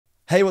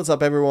Hey, what's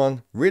up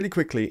everyone? Really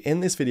quickly,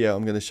 in this video,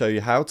 I'm going to show you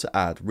how to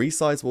add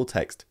resizable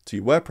text to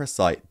your WordPress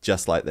site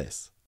just like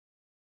this.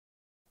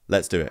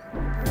 Let's do it.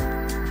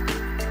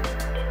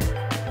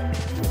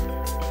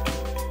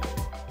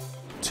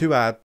 To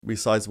add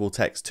resizable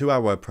text to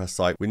our WordPress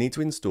site, we need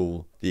to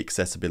install the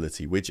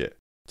accessibility widget.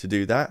 To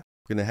do that,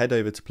 we're going to head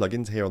over to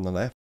plugins here on the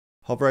left,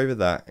 hover over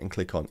that and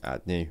click on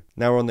add new.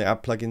 Now we're on the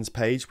add plugins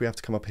page, we have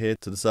to come up here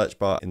to the search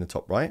bar in the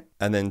top right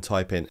and then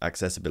type in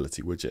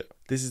accessibility widget.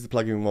 This is the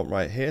plugin we want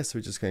right here, so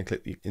we're just going to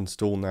click the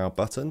install now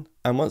button.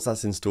 And once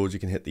that's installed, you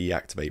can hit the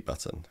activate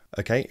button.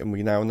 Okay, and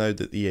we now know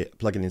that the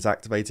plugin is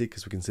activated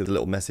because we can see the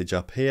little message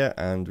up here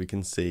and we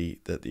can see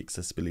that the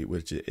accessibility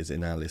widget is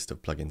in our list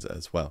of plugins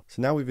as well.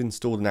 So now we've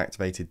installed and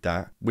activated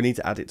that, we need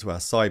to add it to our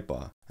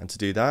sidebar. And to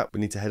do that,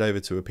 we need to head over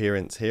to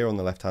appearance here on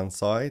the left hand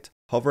side,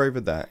 hover over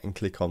that and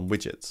click on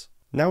widgets.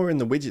 Now we're in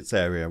the widgets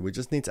area, we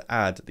just need to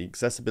add the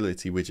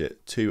accessibility widget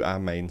to our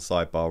main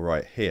sidebar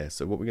right here.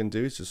 So what we're going to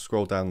do is just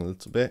scroll down a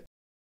little bit,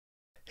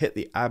 hit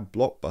the add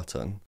block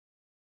button,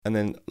 and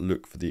then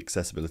look for the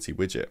accessibility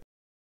widget.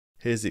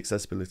 Here's the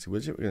accessibility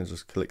widget, we're going to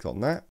just click on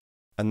that,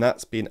 and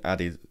that's been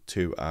added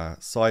to our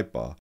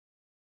sidebar.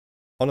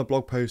 On a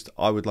blog post,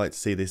 I would like to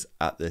see this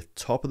at the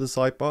top of the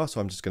sidebar,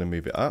 so I'm just going to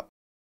move it up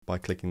by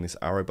clicking this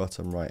arrow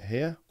button right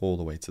here, all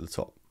the way to the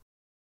top.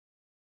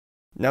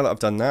 Now that I've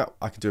done that,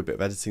 I can do a bit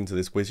of editing to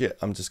this widget.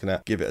 I'm just going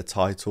to give it a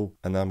title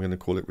and then I'm going to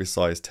call it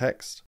resize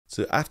text.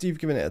 So after you've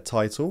given it a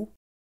title,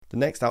 the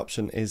next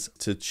option is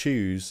to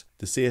choose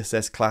the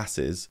CSS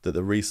classes that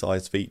the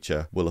resize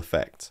feature will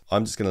affect.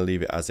 I'm just going to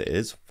leave it as it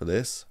is for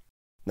this.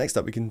 Next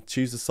up, we can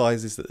choose the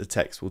sizes that the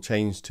text will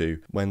change to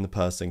when the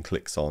person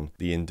clicks on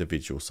the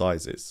individual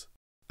sizes.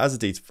 As a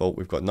default,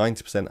 we've got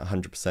 90%,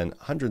 100%,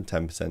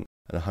 110%,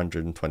 and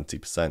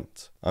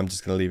 120%. I'm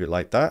just going to leave it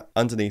like that.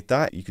 Underneath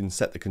that, you can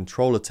set the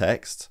controller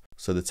text,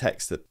 so the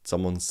text that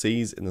someone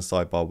sees in the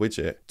sidebar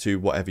widget, to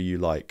whatever you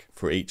like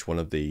for each one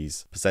of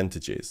these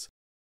percentages.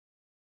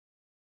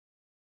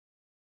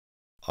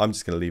 I'm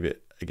just going to leave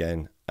it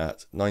again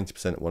at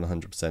 90%,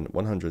 100%,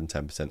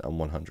 110%, and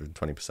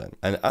 120%.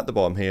 And at the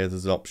bottom here,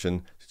 there's an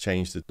option to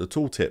change the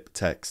tooltip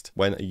text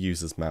when a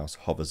user's mouse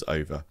hovers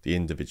over the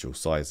individual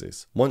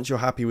sizes. Once you're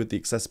happy with the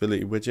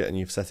accessibility widget and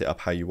you've set it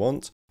up how you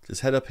want,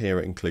 just head up here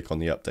and click on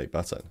the update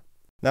button.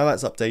 Now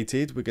that's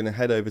updated, we're going to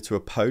head over to a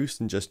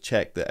post and just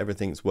check that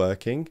everything's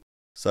working.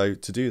 So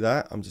to do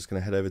that, I'm just going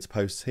to head over to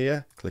posts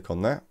here, click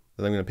on that.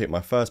 Then I'm going to pick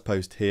my first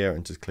post here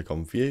and just click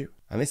on view.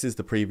 And this is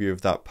the preview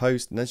of that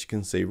post. And as you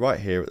can see right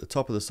here at the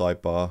top of the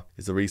sidebar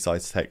is the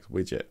resize text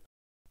widget.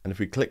 And if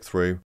we click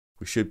through,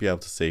 we should be able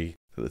to see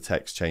that the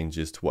text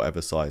changes to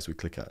whatever size we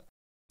click at.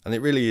 And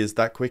it really is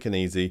that quick and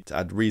easy to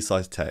add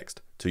resized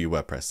text to your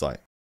WordPress site.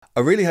 I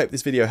really hope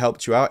this video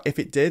helped you out. If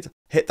it did,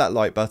 hit that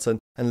like button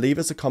and leave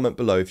us a comment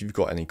below if you've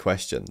got any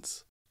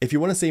questions. If you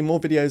want to see more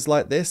videos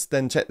like this,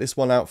 then check this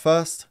one out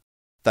first.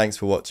 Thanks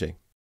for watching.